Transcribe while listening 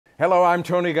Hello, I'm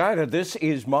Tony Guida. This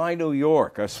is My New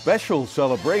York. A special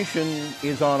celebration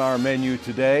is on our menu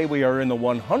today. We are in the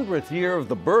 100th year of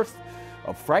the birth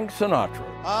of Frank Sinatra.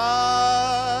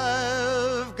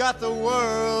 I've got the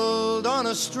world on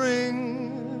a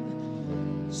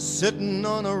string, sitting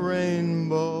on a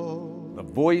rainbow. The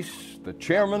voice, the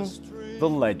chairman, the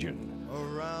legend.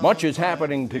 Much is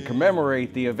happening to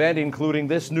commemorate the event, including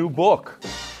this new book,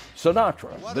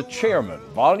 Sinatra, the Chairman,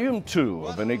 Volume 2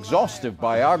 of an exhaustive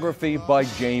biography by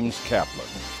James Kaplan.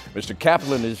 Mr.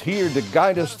 Kaplan is here to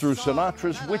guide us through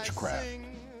Sinatra's witchcraft.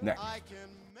 Next.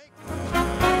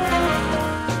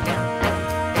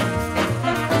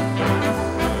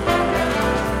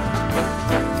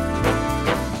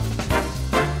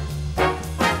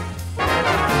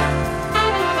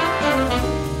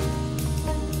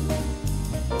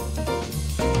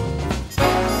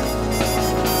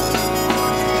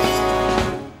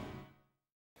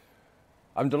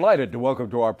 I'm delighted to welcome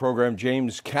to our program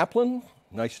James Kaplan.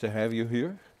 Nice to have you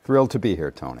here. Thrilled to be here,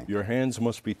 Tony. Your hands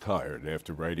must be tired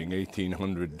after writing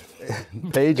 1,800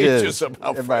 pages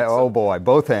about Frank. Oh boy,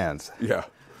 both hands. Yeah.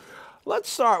 Let's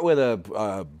start with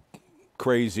a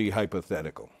crazy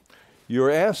hypothetical. You're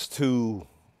asked to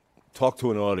talk to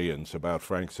an audience about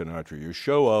Frank Sinatra. You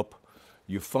show up,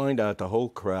 you find out the whole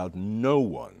crowd, no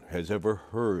one has ever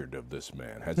heard of this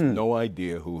man, has no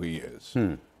idea who he is.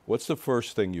 What's the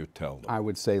first thing you tell them? I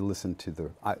would say listen to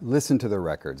the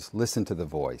records, listen to the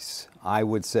voice. I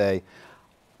would say,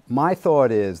 my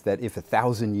thought is that if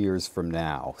 1,000 years from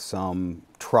now, some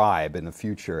tribe in the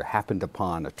future happened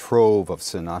upon a trove of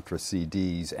Sinatra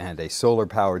CDs and a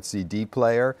solar-powered CD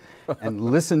player, and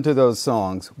listened to those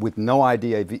songs with no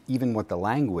idea of even what the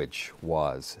language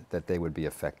was, that they would be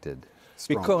affected.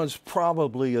 Strong. Because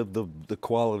probably of the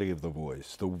quality of the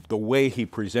voice, the way he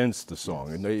presents the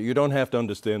song. And you don't have to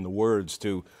understand the words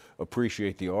to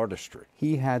appreciate the artistry.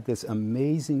 He had this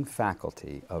amazing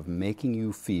faculty of making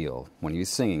you feel, when he was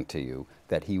singing to you,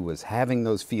 that he was having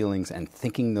those feelings and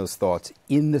thinking those thoughts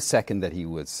in the second that he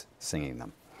was singing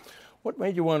them. What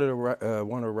made you want to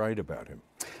write about him?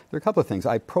 There are a couple of things.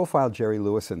 I profiled Jerry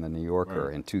Lewis in The New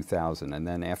Yorker in 2000, and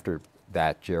then after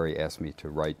that, Jerry asked me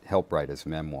to help write his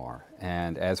memoir.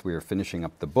 And as we were finishing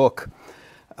up the book,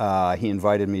 he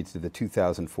invited me to the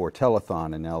 2004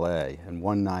 telethon in LA. And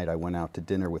one night I went out to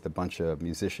dinner with a bunch of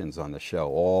musicians on the show,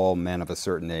 all men of a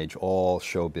certain age, all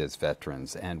showbiz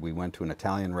veterans. And we went to an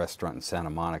Italian restaurant in Santa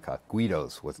Monica.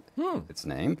 Guido's was its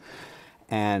name.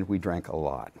 And we drank a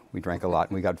lot. We drank a lot,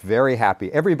 and we got very happy.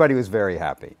 Everybody was very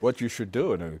happy. What you should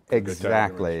do in a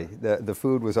Exactly. The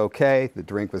food was okay, the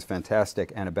drink was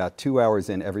fantastic, and about 2 hours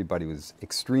in, everybody was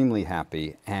extremely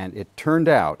happy. And it turned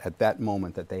out at that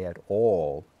moment that they had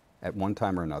all, at one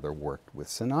time or another, worked with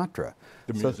Sinatra.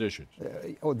 The musicians.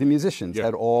 The musicians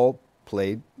had all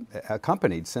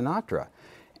accompanied Sinatra.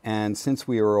 And since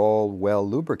we were all well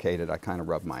lubricated, I kind of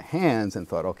rubbed my hands and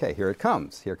thought, okay, here it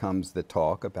comes. Here comes the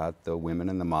talk about the women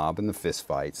in the mob and the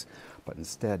fistfights. But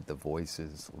instead, the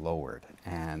voices lowered,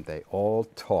 and they all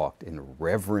talked in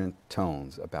reverent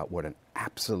tones about what an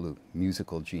absolute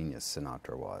musical genius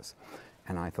Sinatra was.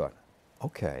 And I thought,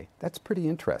 okay, that's pretty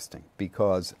interesting,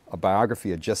 because a biography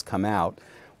had just come out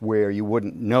where you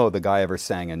wouldn't know the guy ever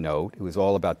sang a note. It was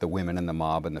all about the women in the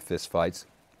mob and the fistfights.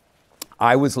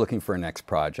 I was looking for a next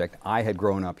project. I had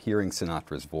grown up hearing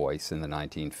Sinatra's voice in the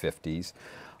 1950s.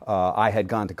 I had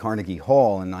gone to Carnegie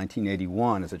Hall in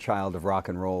 1981 as a child of rock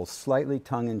and roll, slightly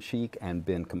tongue-in-cheek, and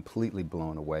been completely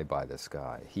blown away by this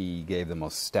guy. He gave the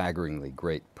most staggeringly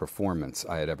great performance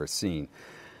I had ever seen.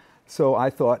 So I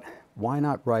thought, why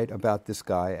not write about this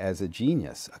guy as a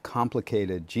genius, a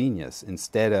complicated genius,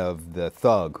 instead of the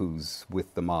thug who's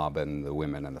with the mob and the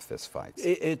women and the fistfights?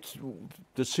 It's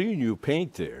the scene you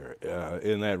paint there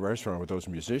in that restaurant with those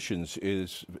musicians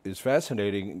is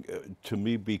fascinating to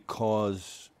me,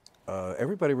 because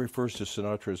everybody refers to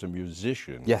Sinatra as a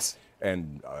musician. Yes.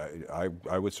 And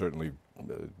I would certainly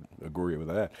agree with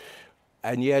that.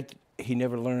 And yet, he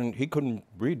never learned, he couldn't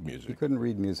read music. He couldn't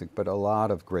read music, but a lot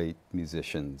of great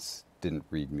musicians didn't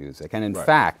read music. And in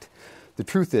fact, the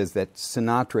truth is that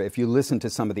Sinatra, if you listen to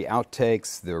some of the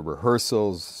outtakes, the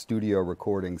rehearsals, studio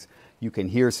recordings, you can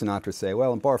hear Sinatra say,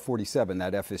 well, in bar 47,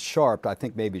 that F is sharp, I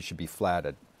think maybe it should be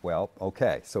flatted. Well,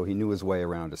 okay, so he knew his way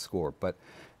around a score. But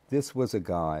this was a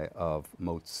guy of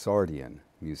Mozartian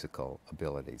musical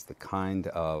abilities, the kind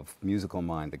of musical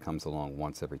mind that comes along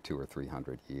once every 200 or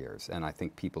 300 years. And I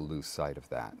think people lose sight of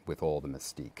that with all the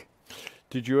mystique.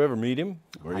 Did you ever meet him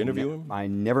or interview him? I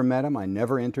never met him. I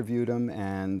never interviewed him,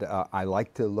 and I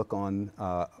like to look on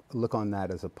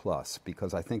that as a plus,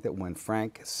 because I think that when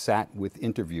Frank sat with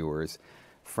interviewers,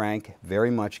 Frank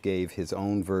very much gave his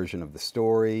own version of the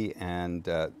story, and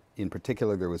in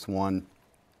particular there was one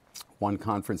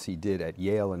conference he did at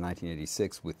Yale in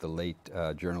 1986 with the late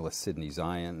journalist Sidney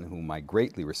Zion, whom I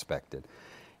greatly respected.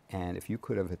 And if you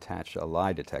could have attached a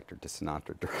lie detector to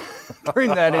Sinatra during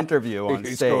that interview on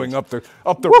He's stage. going up the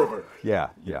river.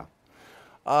 Yeah, yeah.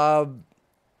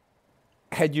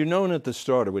 Had you known at the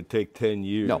start it would take 10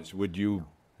 years, No.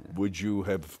 would you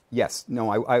have? Yes, no,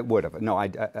 I would have. No,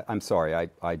 I'm sorry,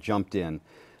 I jumped in.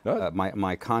 No.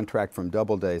 My contract from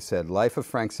Doubleday said Life of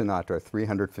Frank Sinatra,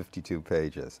 352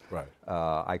 pages. Right.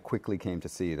 I quickly came to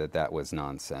see that that was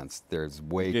nonsense. There's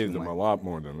way You too gave them much. a lot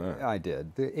more than that. I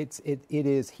did. It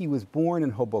is. He was born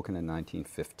in Hoboken in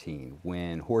 1915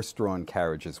 when horse-drawn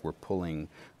carriages were pulling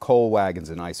coal wagons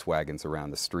and ice wagons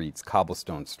around the streets,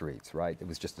 cobblestone streets, right? It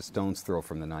was just a stone's throw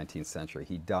from the 19th century.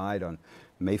 He died on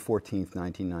May 14th,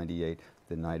 1998,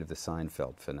 the night of the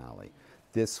Seinfeld finale.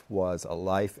 This was a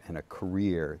life and a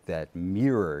career that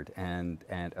mirrored and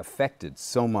affected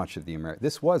so much of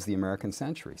this was the American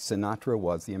century. Sinatra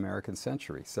was the American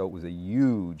century. So it was a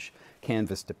huge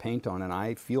canvas to paint on, and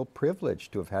I feel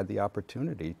privileged to have had the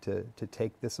opportunity to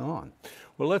take this on.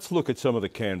 Well, let's look at some of the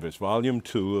canvas. Volume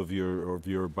 2 of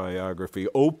your biography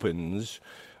opens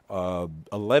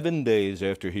 11 days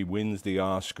after he wins the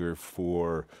Oscar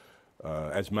for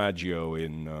as Maggio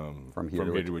in From Here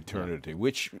to Eternity,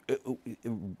 which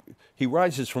he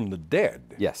rises from the dead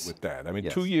with that. I mean,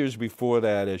 2 years before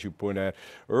that, as you point out,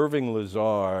 Irving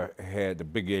Lazar had the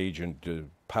big agent,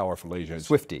 powerful agent.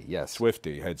 Swifty, yes.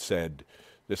 Swifty had said,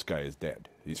 this guy is dead.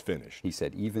 He's finished. He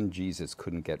said, even Jesus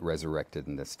couldn't get resurrected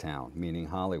in this town, meaning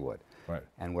Hollywood. Right.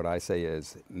 And what I say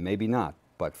is, maybe not,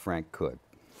 but Frank could.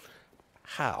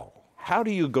 How? How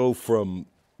do you go from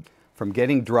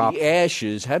getting dropped, the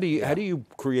ashes? How do you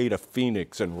create a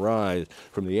phoenix and rise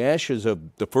from the ashes of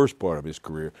the first part of his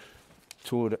career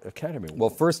to an Academy Award?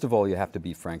 Well, first of all, you have to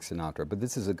be Frank Sinatra. But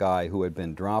this is a guy who had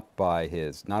been dropped by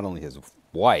not only his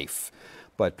wife,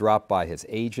 but dropped by his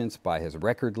agents, by his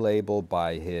record label,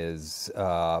 by his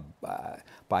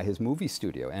movie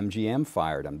studio. MGM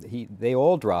fired him. They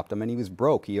all dropped him, and he was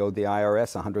broke. He owed the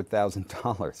IRS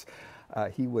 $100,000.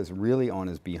 He was really on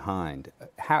his behind.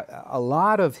 A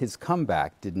lot of his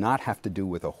comeback did not have to do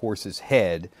with a horse's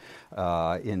head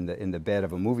in the bed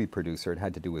of a movie producer. It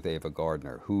had to do with Ava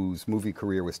Gardner, whose movie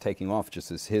career was taking off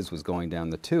just as his was going down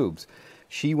the tubes.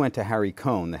 She went to Harry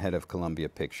Cohn, the head of Columbia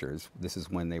Pictures. This is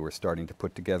when they were starting to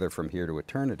put together From Here to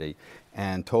Eternity,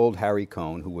 and told Harry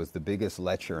Cohn, who was the biggest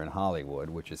lecher in Hollywood,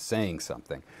 which is saying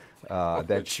something,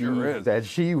 that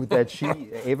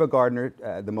Ava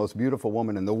Gardner, the most beautiful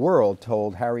woman in the world,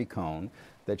 told Harry Cohn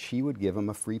that she would give him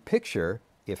a free picture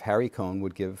if Harry Cohn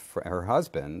would give her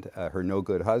husband, her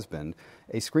no-good husband,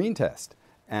 a screen test.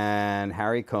 And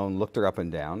Harry Cohn looked her up and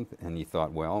down, and he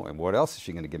thought, well, and what else is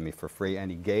she going to give me for free?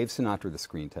 And he gave Sinatra the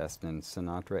screen test, and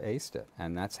Sinatra aced it.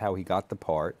 And that's how he got the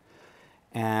part.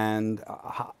 And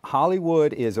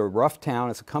Hollywood is a rough town.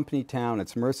 It's a company town.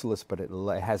 It's merciless, but it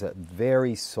has a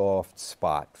very soft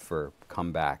spot for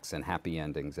comebacks and happy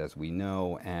endings, as we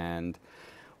know. And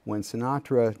when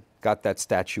Sinatra got that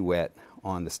statuette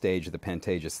on the stage of the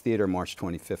Pantages Theater, March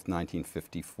 25th,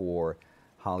 1954,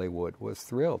 Hollywood was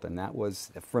thrilled. And that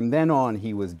was, from then on,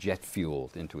 he was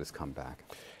jet-fueled into his comeback.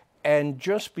 And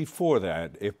just before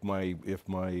that, if my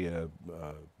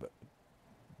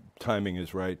timing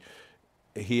is right,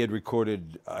 he had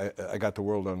recorded I Got the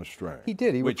World on a String. He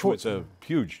did. Which was a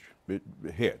huge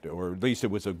hit, or at least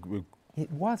it was a... It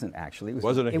wasn't actually. It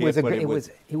wasn't a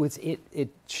hit, it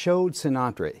showed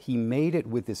Sinatra. He made it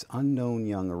with this unknown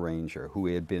young arranger who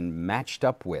he had been matched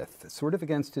up with, sort of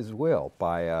against his will,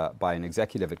 by an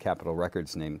executive at Capitol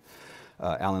Records named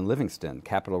Alan Livingston.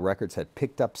 Capitol Records had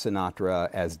picked up Sinatra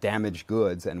as damaged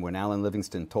goods, and when Alan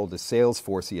Livingston told his sales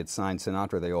force he had signed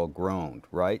Sinatra, they all groaned,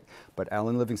 right? But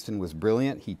Alan Livingston was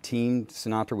brilliant. He teamed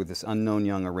Sinatra with this unknown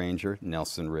young arranger,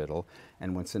 Nelson Riddle,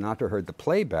 and when Sinatra heard the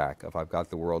playback of I've Got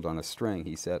the World on a String,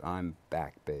 he said, I'm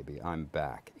back, baby, I'm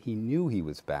back. He knew he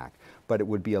was back, but it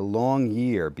would be a long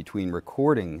year between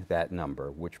recording that number,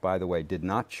 which, by the way, did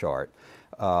not chart,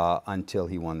 until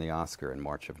he won the Oscar in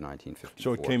March of 1954.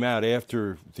 So it came out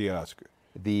after the Oscar.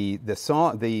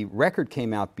 The record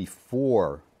came out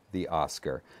before the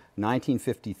Oscar.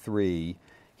 1953,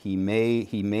 he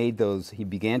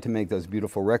began to make those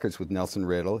beautiful records with Nelson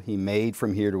Riddle. He made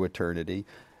From Here to Eternity.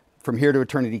 From Here to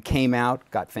Eternity came out,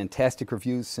 got fantastic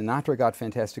reviews. Sinatra got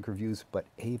fantastic reviews, but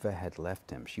Ava had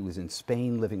left him. She was in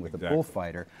Spain living with a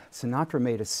bullfighter. Sinatra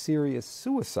made a serious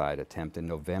suicide attempt in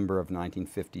November of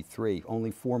 1953, only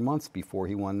 4 months before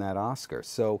he won that Oscar.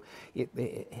 So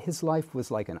his life was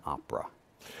like an opera.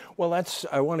 Well,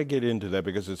 I want to get into that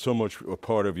because it's so much a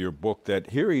part of your book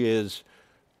that here he is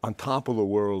on top of the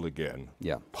world again.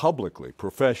 Yeah. Publicly,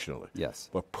 professionally. Yes.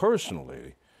 But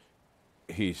personally,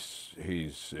 his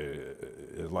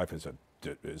life is a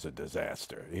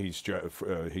disaster. He's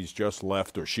just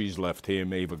left, or she's left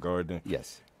him, Ava Gardner.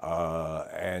 Yes.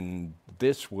 And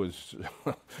this was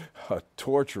a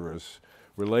torturous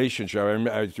relationship.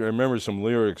 I remember some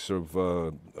lyrics of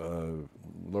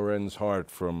Lorenz Hart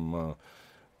from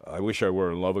I Wish I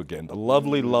Were in Love Again. The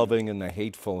lovely loving and the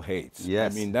hateful hates.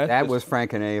 Yes, I mean, that was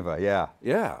Frank and Ava, yeah.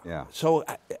 Yeah. Yeah. So,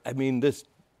 I mean, this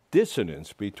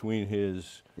dissonance between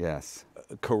his Yes.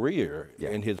 career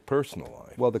and his personal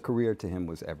life. Well, the career to him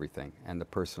was everything, and the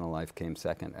personal life came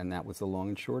second, and that was the long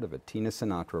and short of it. Tina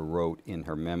Sinatra wrote in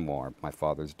her memoir, My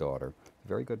Father's Daughter, a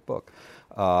very good book,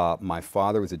 my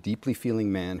father was a deeply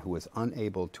feeling man who was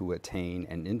unable to attain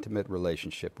an intimate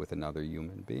relationship with another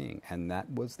human being, and that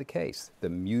was the case. The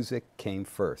music came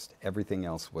first, everything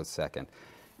else was second.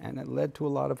 And it led to a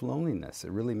lot of loneliness. It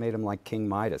really made him like King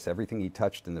Midas. Everything he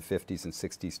touched in the 50s and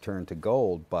 60s turned to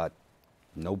gold, but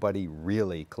nobody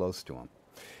really close to him.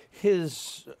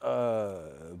 His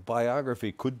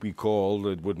biography could be called,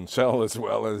 it wouldn't sell as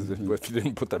well as if you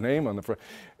didn't put the name on the front,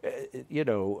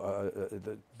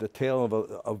 the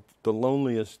tale of the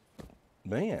loneliest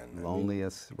man.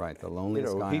 Loneliest, right, the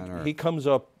loneliest guy on earth. He comes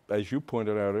up, as you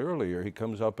pointed out earlier, he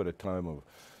comes up at a time of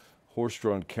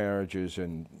horse-drawn carriages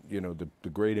and, the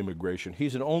great immigration.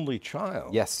 He's an only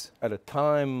child. Yes. At a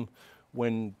time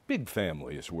when big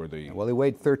families were the... Well, he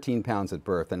weighed 13 pounds at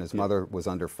birth, and his mother was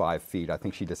under 5 feet. I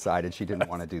think she decided she didn't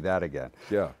want to do that again.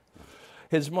 Yeah.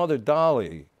 His mother,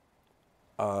 Dolly,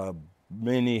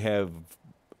 many have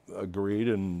agreed,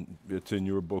 and it's in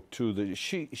your book too, that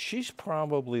she's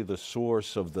probably the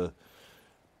source of the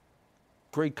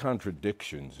great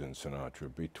contradictions in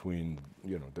Sinatra between,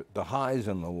 the highs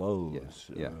and the lows.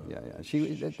 Yeah. She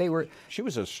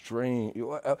was a strange,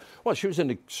 she was an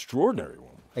extraordinary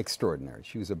woman. Extraordinary.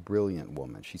 She was a brilliant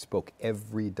woman. She spoke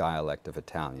every dialect of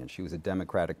Italian. She was a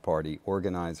Democratic Party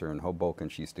organizer in Hoboken.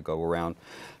 She used to go around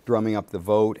drumming up the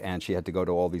vote, and she had to go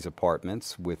to all these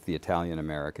apartments with the Italian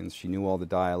Americans. She knew all the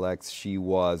dialects. She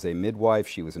was a midwife.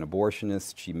 She was an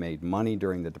abortionist. She made money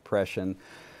during the Depression.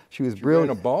 She was brilliant.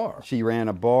 Ran a bar. She ran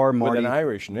a bar. With an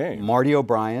Irish name. Marty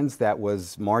O'Brien's. That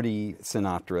was Marty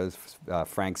Sinatra's,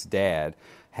 Frank's dad,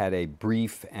 had a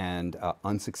brief and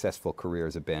unsuccessful career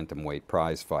as a bantamweight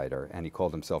prize fighter, and he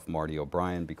called himself Marty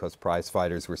O'Brien because prize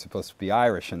fighters were supposed to be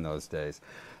Irish in those days.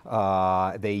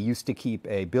 They used to keep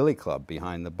a billy club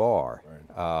behind the bar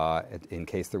in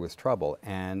case there was trouble,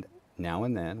 and now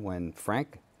and then when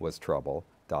Frank was trouble,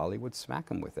 Dolly would smack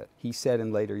him with it. He said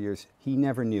in later years he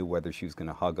never knew whether she was going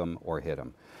to hug him or hit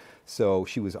him. So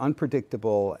she was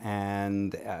unpredictable,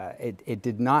 and it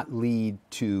did not lead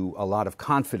to a lot of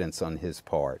confidence on his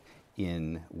part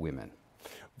in women.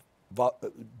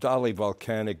 Dolly,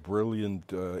 volcanic,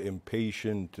 brilliant,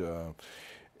 impatient.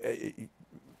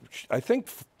 I think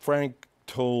Frank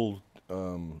told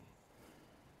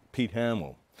Pete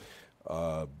Hamill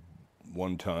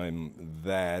one time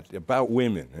that about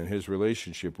women and his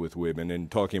relationship with women, and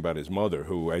talking about his mother,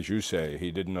 who, as you say,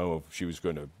 he didn't know if she was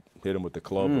going to hit him with the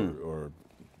club or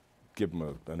give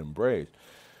him an embrace.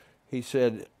 He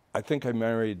said, I think I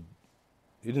married,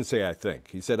 he didn't say I think,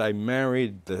 he said I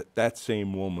married that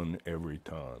same woman every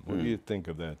time. What do you think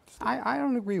of that? I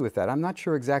don't agree with that. I'm not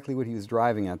sure exactly what he was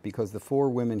driving at, because the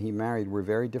 4 women he married were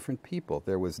very different people.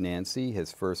 There was Nancy,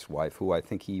 his first wife, who I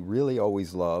think he really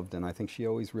always loved, and I think she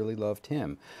always really loved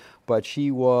him. But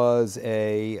she was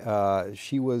a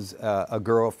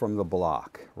girl from the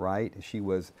block, right? She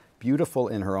was beautiful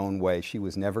in her own way. She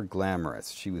was never glamorous.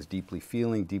 She was deeply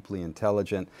feeling, deeply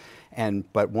intelligent.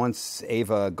 But once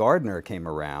Ava Gardner came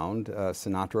around,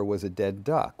 Sinatra was a dead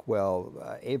duck.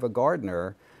 Well, Ava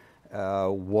Gardner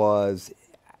was,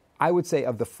 I would say,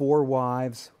 of the 4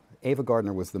 wives, Ava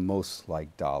Gardner was the most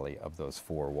like Dolly of those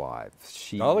 4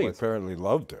 wives. Dolly apparently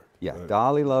loved her. Yeah,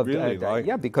 Dolly loved her.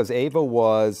 Yeah, because Ava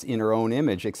was, in her own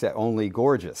image, except only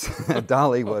gorgeous.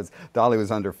 Dolly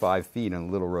was under 5 feet and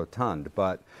a little rotund,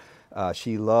 but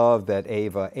she loved that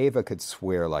Ava could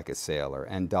swear like a sailor,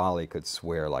 and Dolly could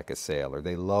swear like a sailor.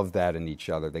 They loved that in each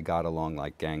other. They got along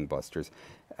like gangbusters.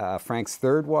 Frank's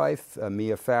 3rd wife,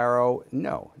 Mia Farrow,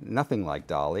 no, nothing like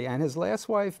Dolly. And his last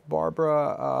wife,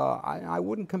 Barbara, I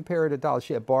wouldn't compare her to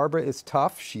Dolly. Barbara is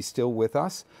tough. She's still with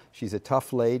us. She's a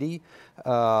tough lady,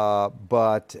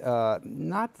 but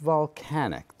not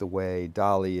volcanic the way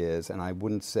Dolly is, and I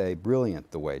wouldn't say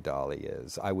brilliant the way Dolly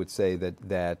is. I would say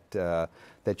that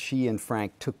she and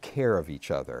Frank took care of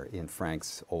each other in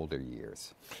Frank's older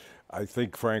years. I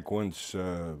think Frank once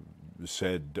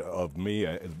said of me,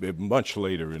 much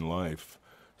later in life,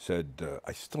 said,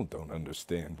 I still don't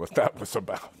understand what that was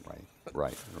about.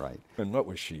 Right. And what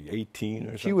was she, 18 or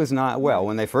something? She was not, well,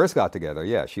 when they first got together,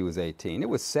 yeah, she was 18. It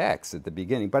was sex at the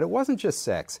beginning, but it wasn't just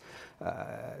sex.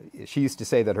 She used to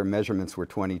say that her measurements were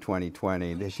 20, 20,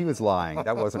 20. She was lying.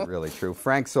 That wasn't really true.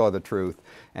 Frank saw the truth,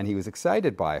 and he was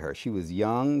excited by her. She was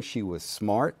young, she was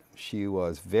smart, she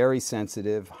was very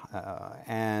sensitive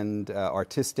and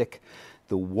artistic.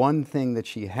 The one thing that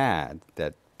she had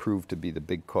that proved to be the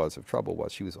big cause of trouble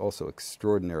was she was also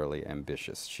extraordinarily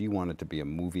ambitious. She wanted to be a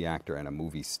movie actor and a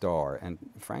movie star, and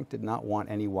Frank did not want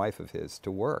any wife of his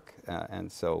to work,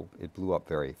 and so it blew up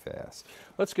very fast.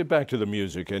 Let's get back to the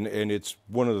music, and it's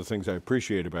one of the things I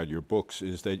appreciate about your books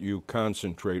is that you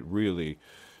concentrate really,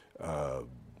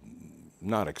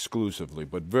 not exclusively,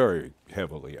 but very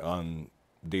heavily on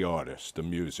the artist, the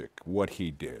music, what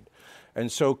he did.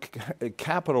 And so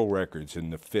Capitol Records in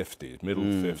the 50s, middle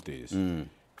 50s,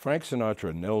 Frank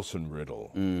Sinatra, Nelson Riddle.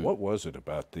 What was it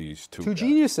about these two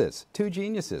guys? Two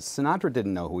geniuses. Sinatra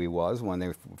didn't know who he was when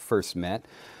they first met,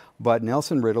 but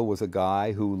Nelson Riddle was a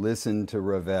guy who listened to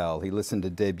Ravel. He listened to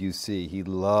Debussy. He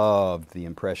loved the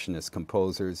Impressionist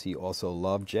composers. He also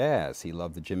loved jazz. He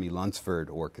loved the Jimmy Lunsford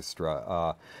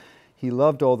Orchestra. He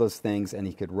loved all those things, and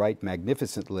he could write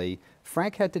magnificently.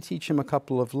 Frank had to teach him a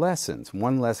couple of lessons.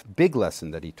 One big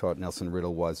lesson that he taught Nelson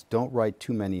Riddle was, don't write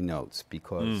too many notes,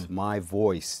 because my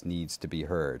voice needs to be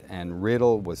heard. And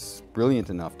Riddle was brilliant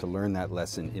enough to learn that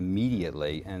lesson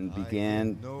immediately and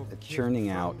began churning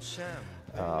out.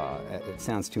 It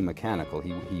sounds too mechanical.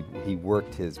 He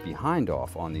worked his behind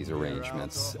off on these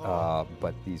arrangements,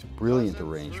 but these brilliant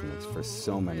arrangements for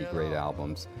so many great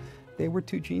albums. They were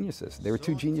two geniuses. They were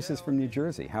two geniuses from New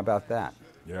Jersey. How about that?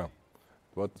 Yeah.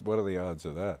 What are the odds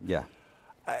of that? Yeah.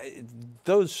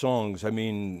 Those songs, I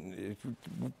mean,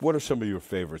 what are some of your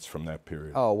favorites from that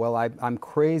period? Oh, well, I'm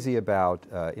crazy about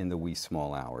In the Wee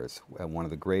Small Hours, one of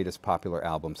the greatest popular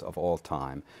albums of all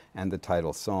time, and the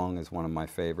title song is one of my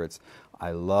favorites.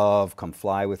 I love Come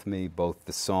Fly With Me, both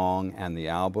the song and the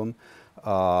album.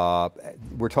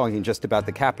 We're talking just about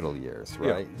the Capitol years,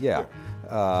 right? Yeah.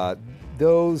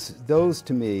 Those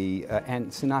to me, and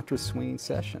Sinatra's Swinging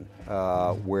Session,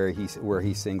 where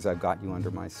he sings "I've Got You Under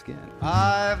My Skin."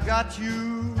 I've got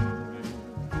you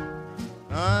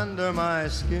under my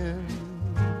skin.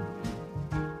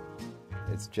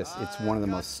 It's one of the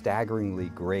most staggeringly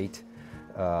great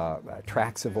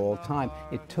tracks of all time.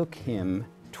 It took him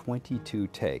 22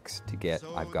 takes to get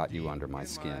 "I've Got You Under My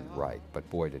Skin" right, but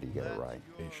boy did he get it right.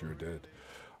 He sure did.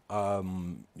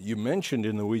 You mentioned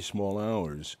In the Wee Small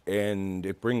Hours, and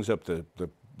it brings up the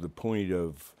point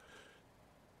of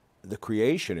the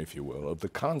creation, if you will, of the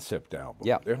concept album.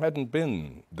 Yeah. There hadn't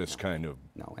been this kind of...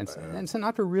 No, and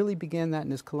Sinatra really began that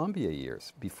in his Columbia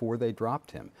years, before they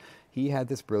dropped him. He had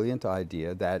this brilliant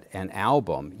idea that an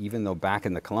album, even though back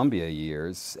in the Columbia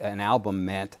years, an album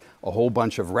meant a whole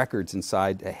bunch of records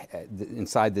inside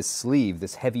this sleeve,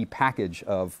 this heavy package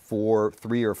of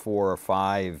 3 or 4 or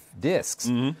 5 discs.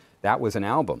 That was an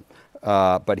album.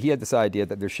 But he had this idea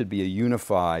that there should be a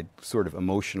unified sort of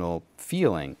emotional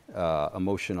feeling,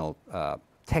 emotional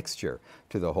texture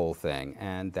to the whole thing.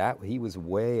 And that he was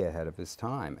way ahead of his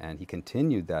time, and he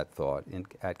continued that thought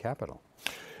at Capitol.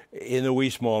 In the Wee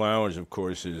Small Hours, of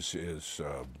course, is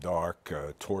dark,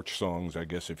 torch songs, I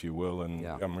guess, if you will. And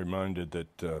yeah. I'm reminded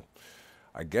that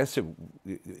I guess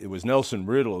it was Nelson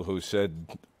Riddle who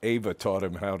said Ava taught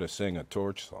him how to sing a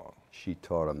torch song. She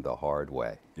taught him the hard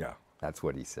way. Yeah. That's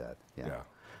what he said. Yeah.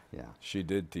 Yeah. She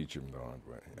did teach him the hard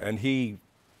way. And he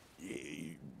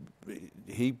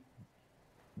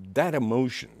that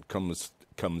emotion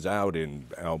comes out in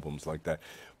albums like that,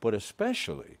 but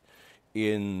especially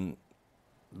in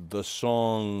the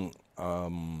song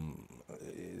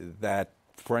that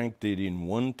Frank did in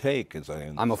one take, as I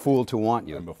understand. I'm a Fool to Want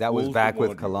You. That was back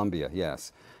with Columbia,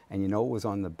 yes. And you know what was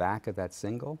on the back of that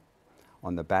single?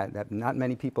 On the back, not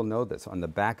many people know this, on the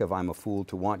back of I'm a Fool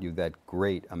to Want You, that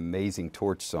great, amazing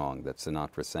torch song that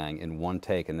Sinatra sang in one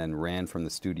take and then ran from the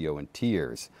studio in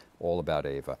tears, all about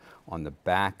Ava. On the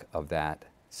back of that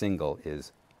single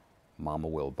is Mama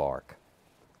Will Bark.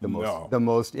 The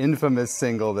most infamous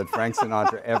single that Frank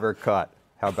Sinatra ever cut.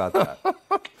 How about that?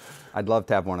 I'd love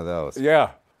to have one of those.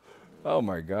 Yeah. Oh,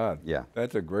 my God. Yeah.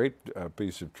 That's a great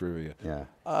piece of trivia.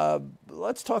 Yeah.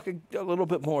 Let's talk a little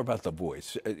bit more about the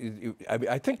voice.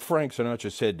 I think Frank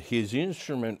Sinatra said his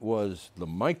instrument was the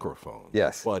microphone.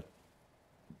 Yes. But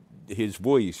his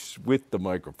voice with the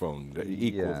microphone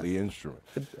equaled the instrument.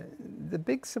 The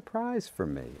big surprise for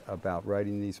me about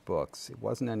writing these books, it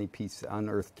wasn't any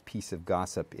unearthed piece of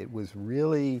gossip. It was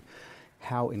really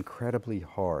how incredibly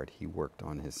hard he worked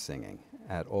on his singing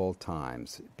at all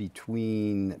times.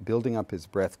 Between building up his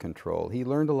breath control, he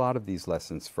learned a lot of these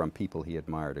lessons from people he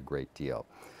admired a great deal.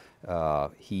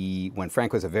 When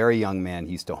Frank was a very young man,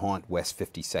 he used to haunt West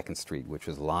 52nd Street, which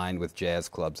was lined with jazz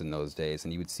clubs in those days,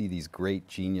 and you would see these great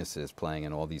geniuses playing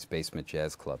in all these basement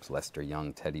jazz clubs, Lester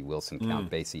Young, Teddy Wilson,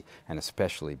 Count Basie, and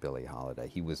especially Billie Holiday.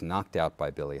 He was knocked out by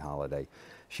Billie Holiday.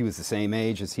 She was the same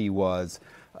age as he was,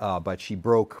 but she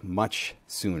broke much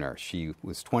sooner. She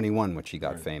was 21 when she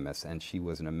got famous, and she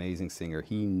was an amazing singer.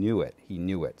 He knew it. He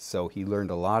knew it. So he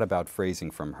learned a lot about phrasing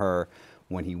from her.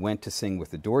 When he went to sing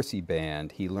with the Dorsey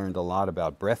Band, he learned a lot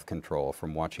about breath control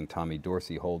from watching Tommy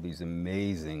Dorsey hold these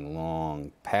amazing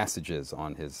long passages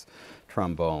on his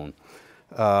trombone.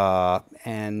 But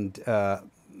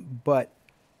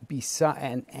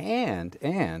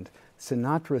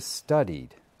Sinatra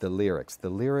studied the lyrics. The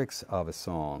lyrics of a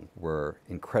song were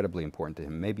incredibly important to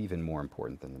him, maybe even more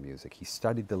important than the music. He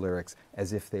studied the lyrics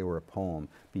as if they were a poem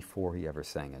before he ever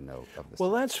sang a note of the song.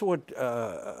 Well, that's what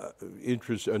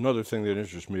another thing that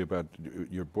interests me about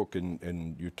your book,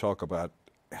 and you talk about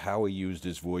how he used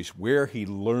his voice, where he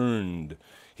learned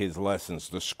his lessons,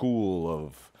 the school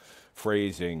of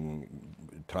phrasing,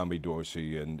 Tommy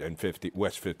Dorsey and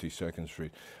West 52nd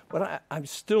Street. But I'm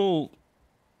still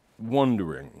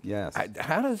wondering, yes,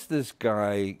 how does this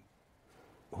guy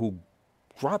who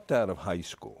dropped out of high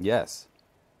school, yes,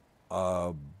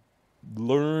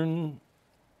 learn?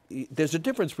 There's a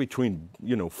difference between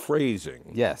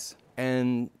phrasing, yes,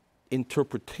 and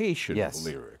interpretation yes. of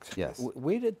lyrics. Yes,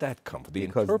 where did that come from? The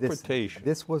because interpretation.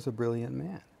 This was a brilliant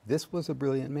man. This was a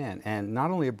brilliant man, and not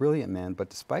only a brilliant man,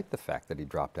 but despite the fact that he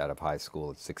dropped out of high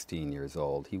school at 16 years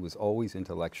old, he was always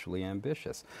intellectually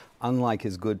ambitious. Unlike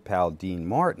his good pal Dean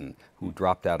Martin, who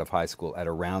dropped out of high school at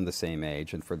around the same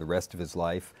age and for the rest of his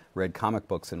life read comic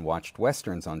books and watched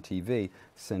westerns on TV,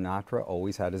 Sinatra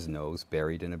always had his nose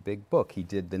buried in a big book. He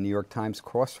did the New York Times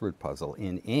crossword puzzle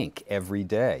in ink every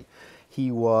day.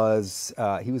 He was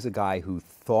a guy who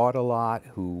thought a lot,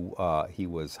 he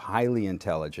was highly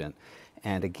intelligent.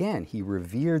 And again, he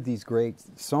revered these great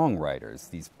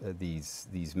songwriters,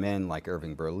 these men like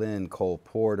Irving Berlin, Cole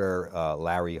Porter,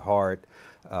 Larry Hart,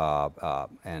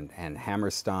 and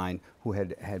Hammerstein, who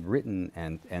had written,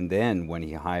 and then when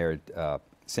he hired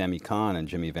Sammy Cahn and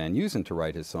Jimmy Van Heusen to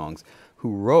write his songs,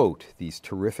 who wrote these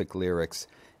terrific lyrics.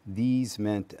 These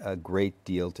meant a great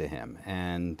deal to him,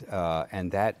 and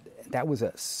that was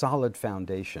a solid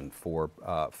foundation for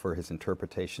his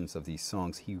interpretations of these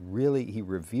songs. He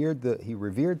revered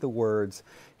the words,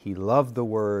 he loved the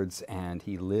words, and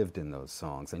he lived in those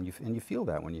songs. And you feel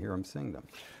that when you hear him sing them.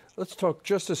 Let's talk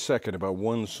just a second about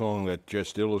one song that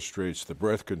just illustrates the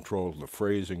breath control, the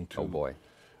phrasing too. Oh boy.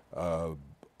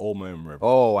 Old Man River.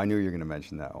 Oh, I knew you were going to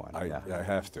mention that one. I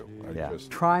have to.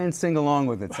 Try and sing along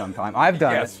with it sometime. I've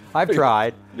done it. I've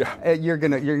tried. Yeah. You're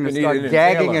gonna start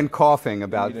gagging and coughing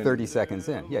about 30 seconds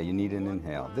in. Yeah, you need an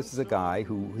inhale. This is a guy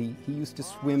who he used to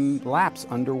swim laps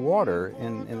underwater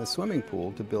in the swimming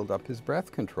pool to build up his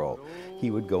breath control.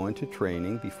 He would go into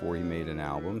training before he made an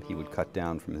album. He would cut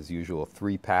down from his usual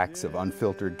 3 packs of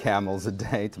unfiltered Camels a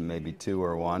day to maybe 2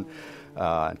 or 1.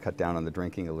 And cut down on the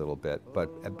drinking a little bit,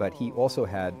 but he also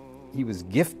he was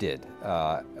gifted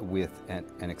with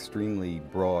an extremely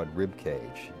broad rib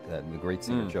cage. The great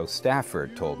singer Joe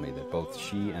Stafford told me that both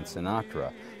she and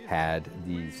Sinatra had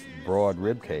these broad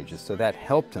rib cages, so that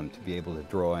helped him to be able to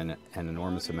draw in an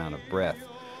enormous amount of breath.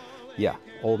 Yeah,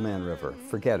 Old Man River,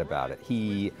 forget about it.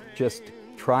 He just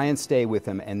try and stay with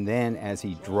him, and then as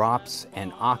he drops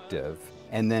an octave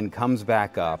and then comes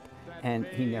back up, and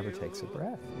he never takes a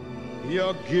breath.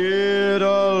 You get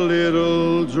a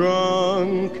little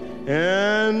drunk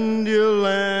and you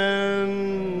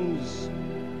lands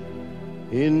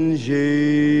in jail.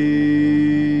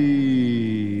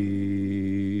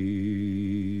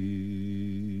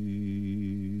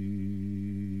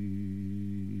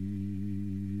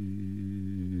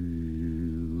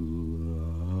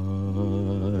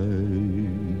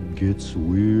 I gets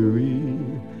weary.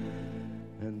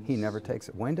 He never takes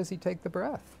it. When does he take the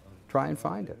breath? Try and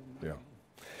find it. Yeah.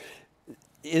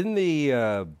 In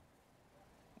the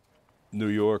New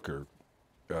Yorker,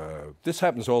 this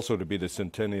happens also to be the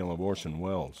centennial of Orson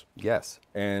Welles. Yes.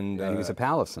 And he was a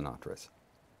pal of Sinatra's.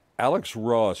 Alex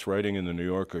Ross, writing in the New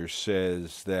Yorker,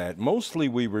 says that mostly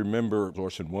we remember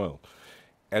Orson Welles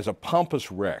as a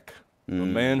pompous wreck, a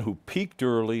man who peaked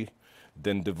early,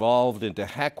 then devolved into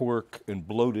hackwork and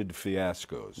bloated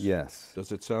fiascos. Yes.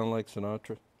 Does it sound like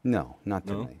Sinatra? No, not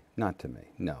to me. Not to me.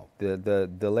 No.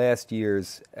 The last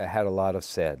years had a lot of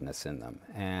sadness in them,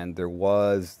 and there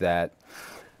was that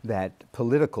that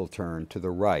political turn to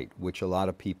the right, which a lot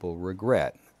of people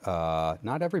regret.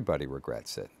 Not everybody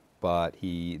regrets it, but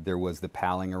there was the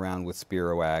palling around with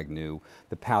Spiro Agnew,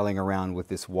 the palling around with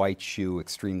this white shoe,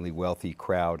 extremely wealthy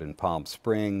crowd in Palm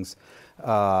Springs.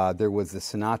 There was the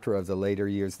Sinatra of the later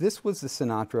years. This was the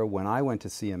Sinatra when I went to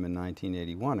see him in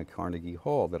 1981 at Carnegie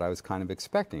Hall that I was kind of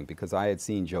expecting, because I had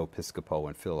seen Joe Piscopo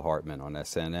and Phil Hartman on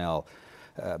SNL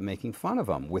making fun of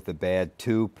him with the bad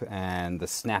toop and the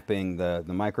snapping the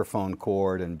microphone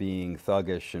cord and being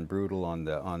thuggish and brutal on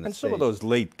the and stage. some of those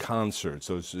late concerts,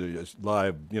 those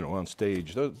live, on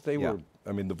stage, they were,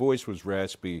 I mean, the voice was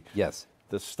raspy. Yes.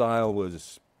 The style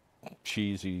was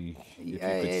cheesy, if you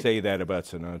could say that about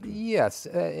Sinatra. Yes,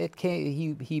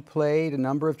 he played a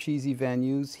number of cheesy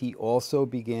venues. He also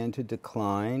began to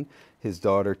decline. His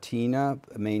daughter Tina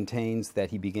maintains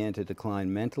that he began to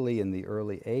decline mentally in the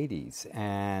early 80s,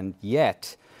 and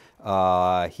yet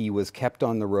he was kept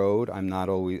on the road. I'm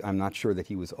not sure that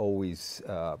he was always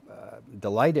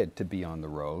delighted to be on the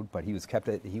road, but he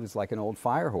was like an old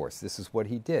fire horse. This is what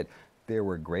he did. There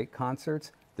were great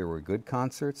concerts. There were good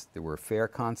concerts, there were fair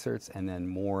concerts, and then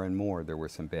more and more there were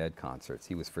some bad concerts.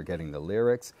 He was forgetting the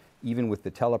lyrics. Even with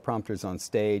the teleprompters on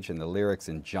stage and the lyrics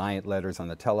in giant letters on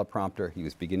the teleprompter, he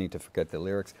was beginning to forget the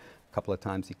lyrics. A couple of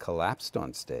times he collapsed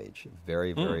on stage.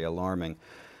 Very, very alarming.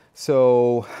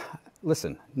 So,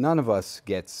 listen, none of us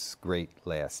gets great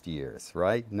last years,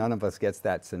 right? None of us gets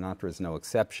that. Sinatra's no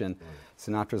exception.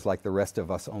 Sinatra's like the rest of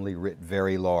us, only writ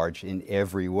very large in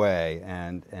every way,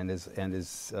 and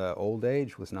his old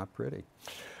age was not pretty.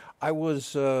 I was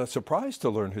surprised to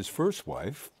learn his first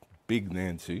wife, Big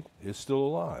Nancy, is still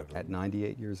alive. At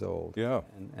 98 years old. Yeah.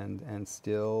 And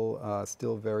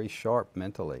still very sharp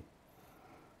mentally.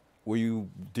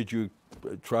 Did you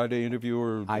try to interview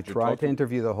her? I tried to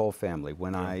interview the whole family.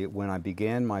 When I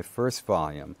began my first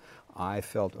volume, I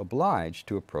felt obliged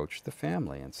to approach the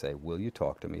family and say, will you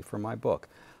talk to me for my book?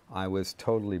 I was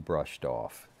totally brushed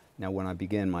off. Now, when I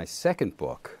began my second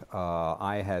book,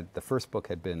 the first book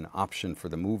had been optioned for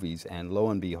the movies, and lo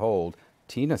and behold,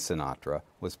 Tina Sinatra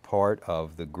was part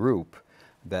of the group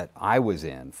that I was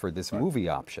in for this movie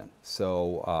option.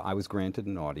 So I was granted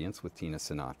an audience with Tina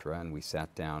Sinatra, and we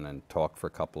sat down and talked for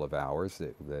a couple of hours.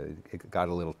 It got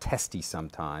a little testy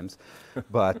sometimes,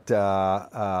 but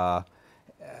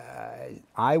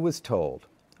I was told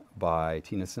by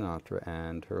Tina Sinatra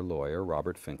and her lawyer,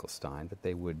 Robert Finkelstein, that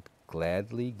they would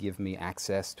gladly give me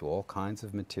access to all kinds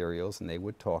of materials, and they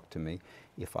would talk to me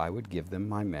if I would give them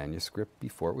my manuscript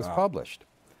before it was published.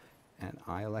 And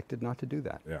I elected not to do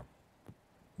that. Yeah.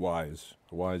 Wise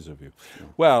of you. Yeah.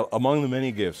 Well, among the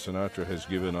many gifts Sinatra has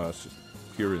given us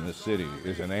here in the city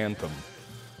is an anthem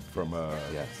from a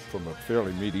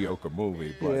fairly mediocre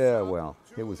movie. But yeah, well,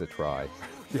 it was a try.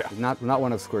 Yeah. Not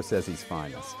one of Scorsese's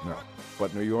finest. No,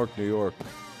 but New York,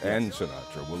 and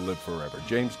Sinatra will live forever.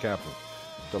 James Kaplan,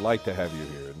 delight to have you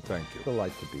here, and thank you.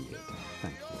 Delight to be here.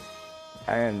 Thank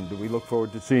you. And we look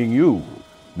forward to seeing you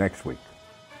next week.